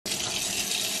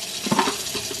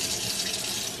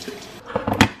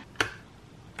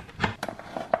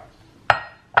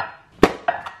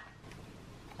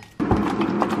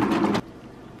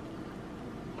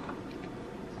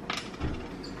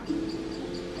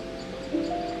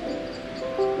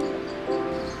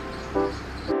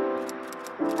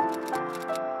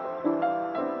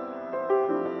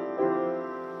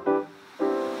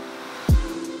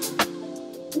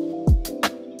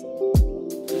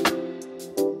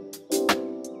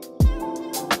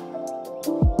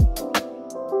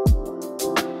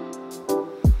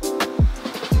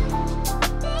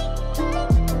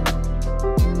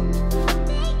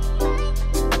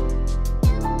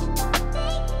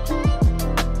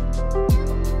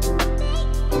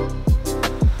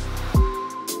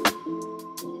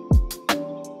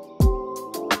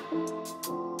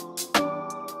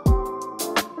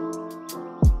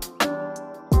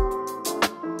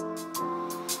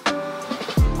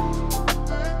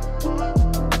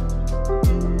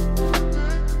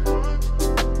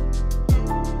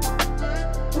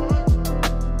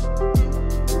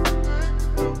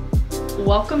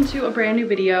welcome to a brand new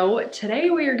video. Today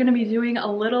we are going to be doing a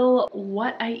little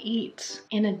what I eat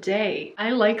in a day. I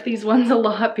like these ones a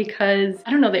lot because,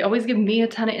 I don't know, they always give me a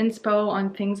ton of inspo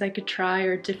on things I could try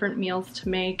or different meals to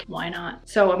make. Why not?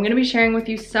 So I'm going to be sharing with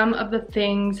you some of the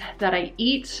things that I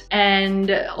eat, and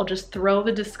I'll just throw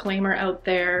the disclaimer out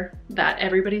there that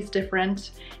everybody's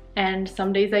different. And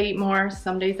some days I eat more,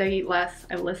 some days I eat less.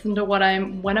 I listen to when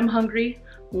I'm hungry,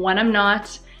 when I'm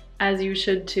not, as you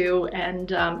should too,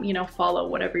 and you know, follow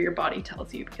whatever your body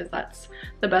tells you, because that's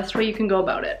the best way you can go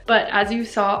about it. But as you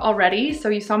saw already, so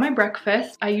you saw my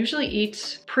breakfast. I usually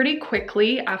eat pretty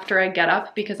quickly after I get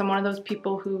up because I'm one of those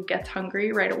people who gets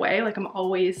hungry right away. Like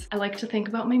I like to think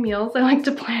about my meals. I like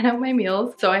to plan out my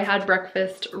meals. So I had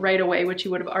breakfast right away, which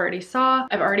you would have already saw.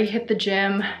 I've already hit the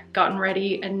gym, gotten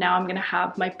ready, and now I'm gonna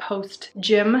have my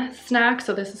post-gym snack.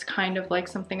 So this is kind of like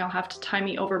something I'll have to tie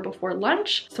me over before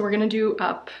lunch. So we're gonna do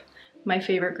up my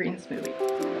favorite green smoothie.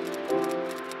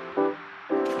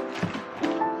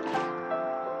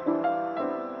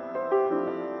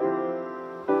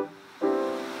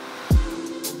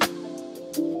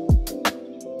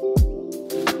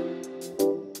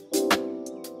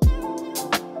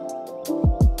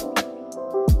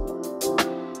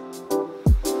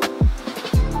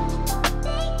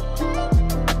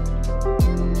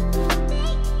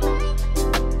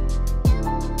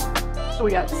 So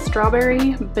we got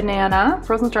strawberry, banana,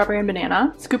 frozen strawberry and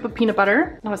banana, scoop of peanut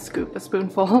butter, not a scoop, a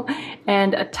spoonful,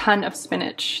 and a ton of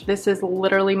spinach. This is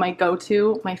literally my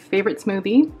go-to, my favorite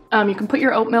smoothie. You can put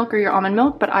your oat milk or your almond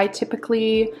milk, but I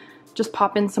typically just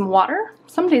pop in some water.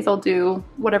 Some days I'll do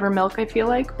whatever milk I feel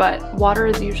like, but water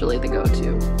is usually the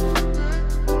go-to.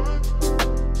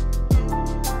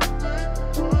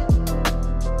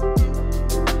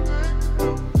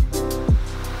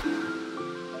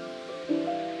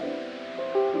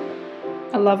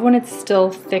 I love when it's still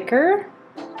thicker,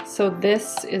 so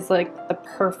this is like the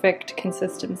perfect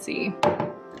consistency.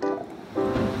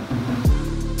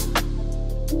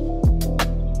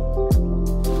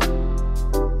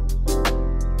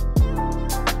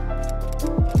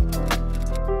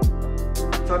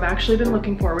 So I've actually been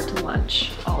looking forward to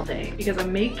lunch all day because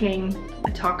I'm making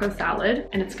a taco salad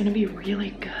and it's gonna be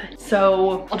really good.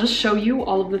 So I'll just show you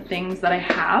all of the things that I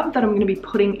have that I'm gonna be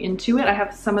putting into it. I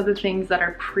have some of the things that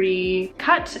are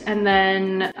pre-cut and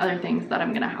then other things that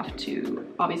I'm gonna have to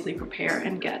obviously prepare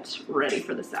and get ready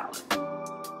for the salad.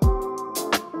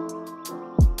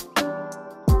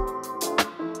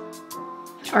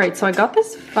 All right, so I got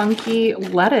this funky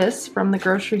lettuce from the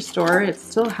grocery store. It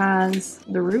still has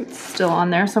the roots still on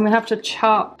there, so I'm gonna have to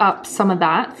chop up some of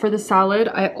that for the salad.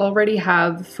 I already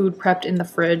have food prepped in the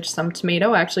fridge, some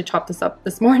tomato. I actually chopped this up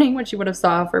this morning, which you would have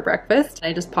saw for breakfast.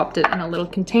 I just popped it in a little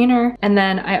container. And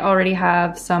then I already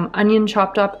have some onion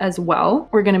chopped up as well.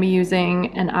 We're gonna be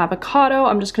using an avocado.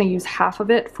 I'm just gonna use half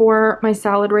of it for my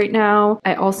salad right now.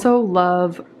 I also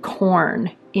love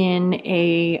corn in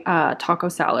a taco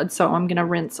salad, so I'm gonna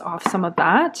rinse off some of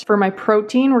that. For my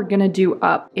protein, we're gonna do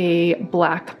up a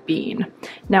black bean.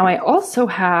 Now I also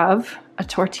have a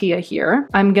tortilla here.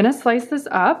 I'm gonna slice this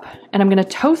up and I'm gonna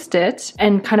toast it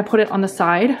and kind of put it on the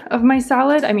side of my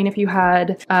salad. I mean, if you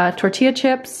had tortilla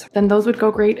chips, then those would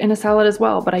go great in a salad as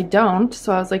well, but I don't.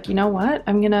 So I was like, you know what?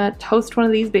 I'm gonna toast one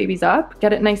of these babies up,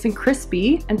 get it nice and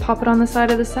crispy, and pop it on the side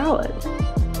of the salad.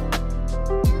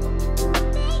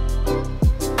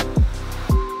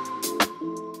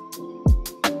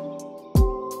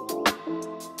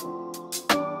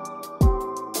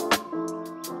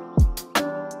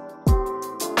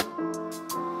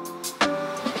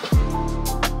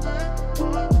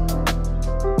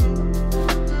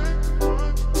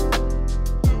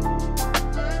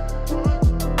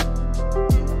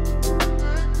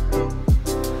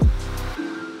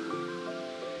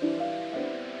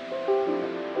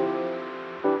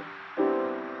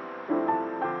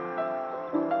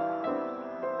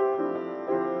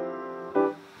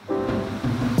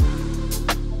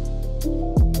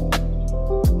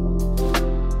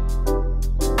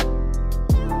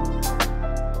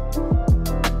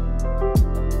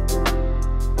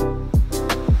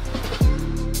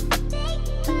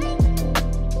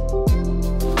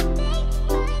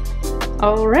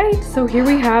 All right, so here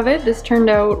we have it. This turned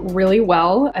out really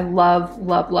well. I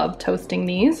love toasting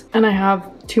these. And I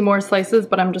have 2 more slices,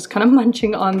 but I'm just kind of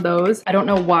munching on those. I don't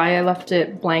know why I left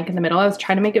it blank in the middle. I was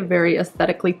trying to make it very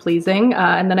aesthetically pleasing.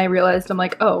 And then I realized, I'm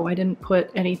like, oh, I didn't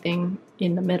put anything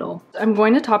in the middle. I'm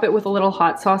going to top it with a little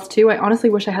hot sauce too. I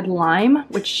honestly wish I had lime,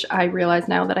 which I realize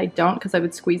now that I don't, because I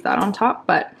would squeeze that on top,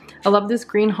 but I love this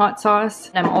green hot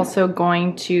sauce. I'm also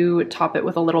going to top it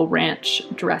with a little ranch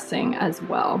dressing as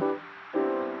well.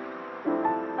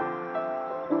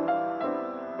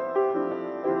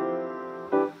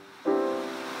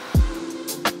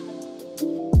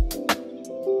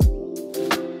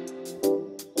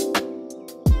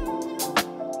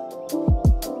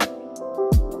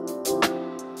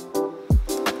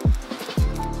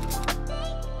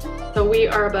 they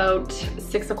are about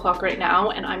 6 o'clock right now,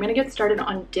 and I'm gonna get started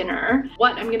on dinner.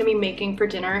 What I'm gonna be making for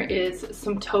dinner is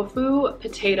some tofu,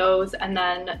 potatoes, and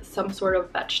then some sort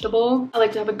of vegetable. I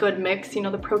like to have a good mix, you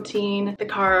know, the protein, the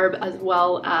carb, as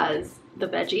well as the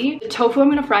veggie. The tofu I'm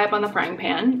gonna fry up on the frying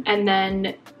pan, and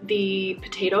then the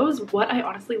potatoes, what I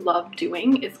honestly love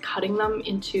doing is cutting them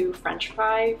into French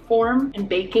fry form and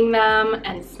baking them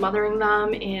and smothering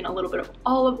them in a little bit of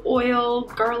olive oil,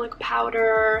 garlic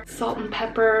powder, salt and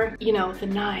pepper, you know, the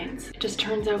nines. It just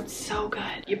turns out so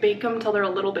good. You bake them till they're a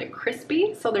little bit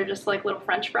crispy, so they're just like little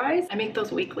French fries. I make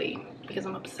those weekly because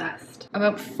I'm obsessed.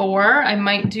 About 4, I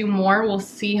might do more. We'll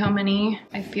see how many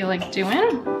I feel like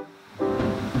doing.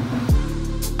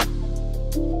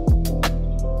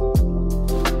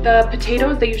 The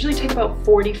potatoes, they usually take about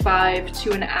 45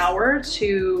 to an hour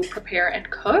to prepare and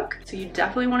cook. So you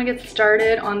definitely want to get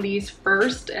started on these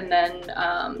first and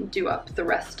then do up the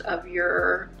rest of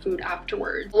your food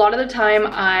afterwards. A lot of the time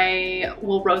I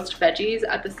will roast veggies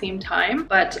at the same time,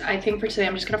 but I think for today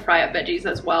I'm just gonna fry up veggies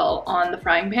as well on the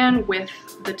frying pan with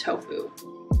the tofu.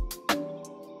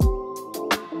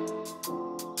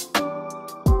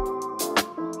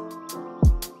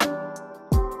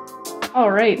 All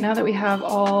right, now that we have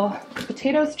all the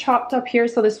potatoes chopped up here,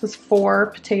 so this was 4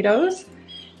 potatoes.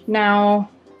 Now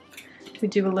we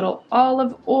do a little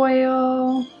olive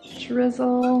oil,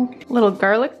 drizzle, a little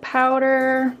garlic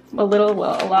powder, a little,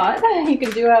 well, a lot. You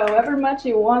can do however much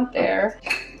you want there.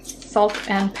 Salt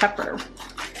and pepper.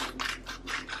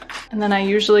 And then I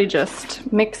usually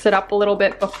just mix it up a little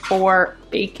bit before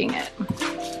baking it.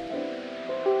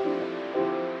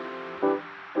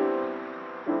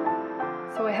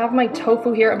 I have my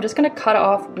tofu here. I'm just gonna cut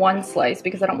off 1 slice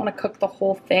because I don't want to cook the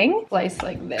whole thing. Slice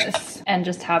like this and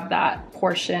just have that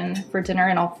portion for dinner,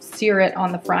 and I'll sear it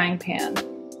on the frying pan.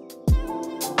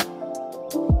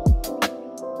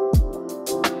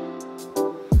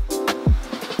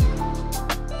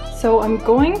 So I'm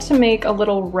going to make a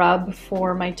little rub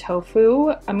for my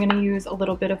tofu. I'm gonna use a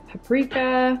little bit of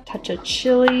paprika, touch of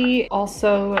chili,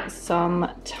 also some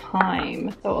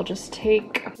thyme. So I'll just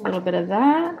take a little bit of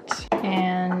that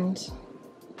and so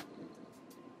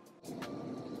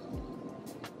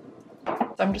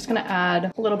I'm just gonna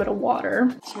add a little bit of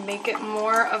water to make it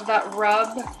more of that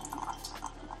rub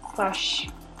slash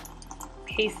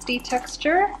pasty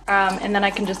texture, and then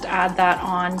I can just add that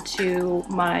on to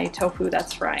my tofu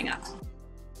that's frying up.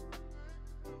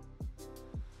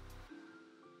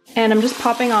 And I'm just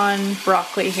popping on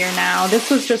broccoli here now. This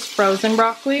was just frozen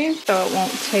broccoli, so it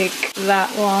won't take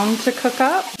that long to cook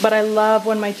up. But I love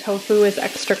when my tofu is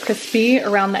extra crispy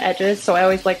around the edges, so I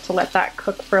always like to let that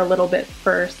cook for a little bit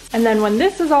first. And then when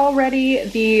this is all ready,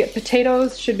 the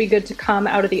potatoes should be good to come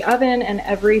out of the oven and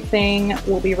everything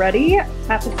will be ready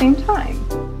at the same time.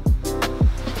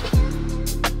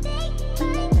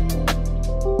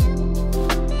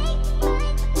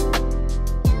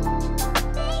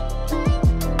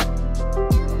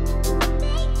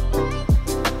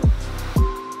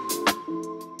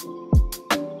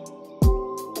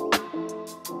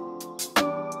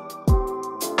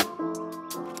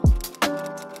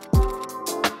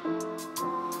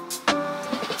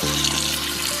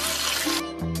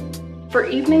 For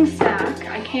evening snack,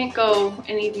 I can't go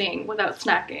an evening without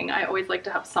snacking. I always like to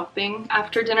have something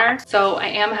after dinner. So I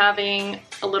am having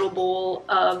a little bowl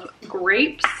of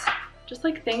grapes, just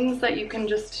like things that you can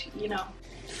just, you know,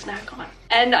 snack on.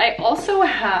 And I also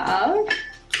have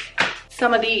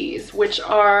some of these, which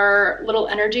are little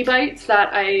energy bites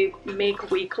that I make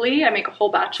weekly. I make a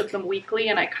whole batch of them weekly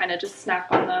and I kind of just snack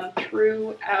on them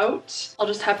throughout. I'll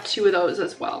just have 2 of those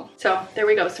as well. So there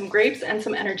we go, some grapes and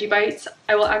some energy bites.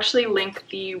 I will actually link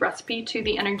the recipe to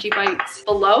the energy bites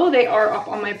below. They are up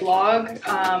on my blog.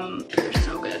 They're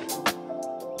so good.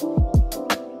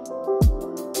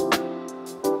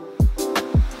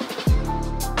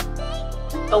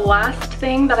 The last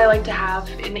thing that I like to have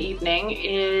in the evening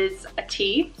is a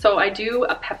tea. So I do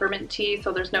a peppermint tea,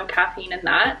 so there's no caffeine in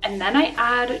that. And then I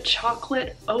add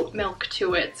chocolate oat milk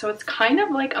to it. So it's kind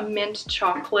of like a mint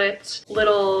chocolate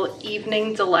little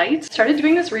evening delight. Started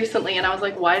doing this recently and I was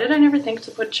like, why did I never think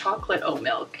to put chocolate oat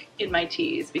milk in my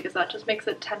teas? Because that just makes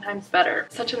it 10 times better.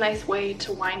 Such a nice way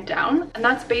to wind down. And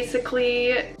that's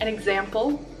basically an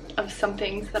example of some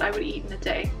things that I would eat in a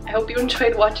day. I hope you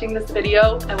enjoyed watching this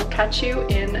video. I will catch you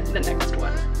in the next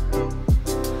one.